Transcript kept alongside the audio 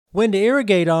when to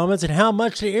irrigate almonds and how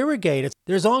much to irrigate.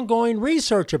 There's ongoing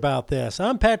research about this.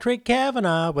 I'm Patrick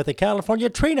Cavanaugh with the California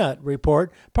Tree Nut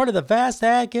Report, part of the Vast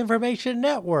Ag Information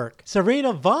Network.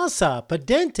 Serena Vasa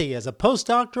Padenti is a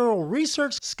postdoctoral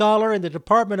research scholar in the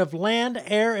Department of Land,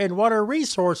 Air, and Water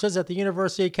Resources at the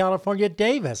University of California,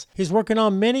 Davis. He's working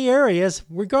on many areas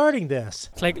regarding this.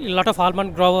 It's like a lot of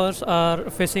almond growers are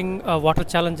facing water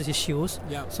challenges issues.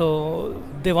 Yeah. So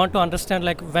they want to understand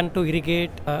like when to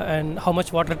irrigate and how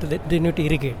much water they need to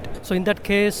irrigate. So in that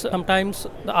case, sometimes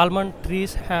the almond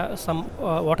trees have some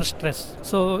water stress.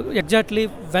 So exactly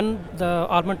when the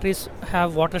almond trees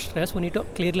have water stress, we need to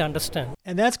clearly understand.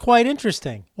 And that's quite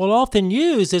interesting. Well, often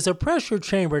used is a pressure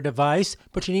chamber device,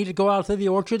 but you need to go out to the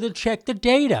orchard to check the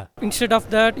data. Instead of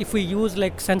that, if we use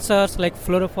like sensors like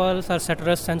fluorophores or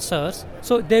ceteris sensors,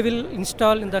 so they will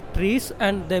install in the trees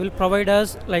and they will provide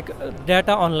us like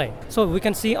data online. So we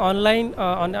can see online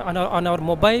on our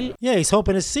mobile. Yeah, he's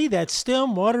hoping to see that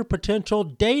stem water potential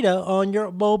data on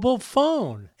your mobile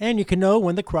phone. And you can know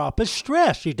when the crop is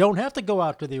stressed. You don't have to go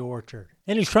out to the orchard.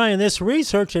 And he's trying this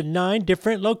research in 9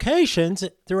 different locations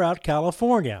throughout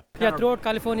California. Yeah, throughout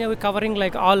California, we're covering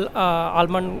like all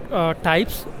almond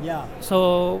types. Yeah.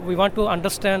 So we want to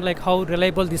understand like how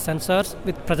reliable these sensors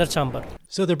with pressure chamber.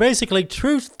 So they're basically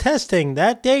truth testing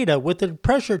that data with the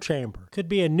pressure chamber. Could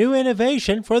be a new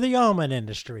innovation for the almond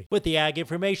industry. With the Ag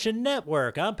Information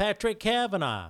Network, I'm Patrick Cavanaugh.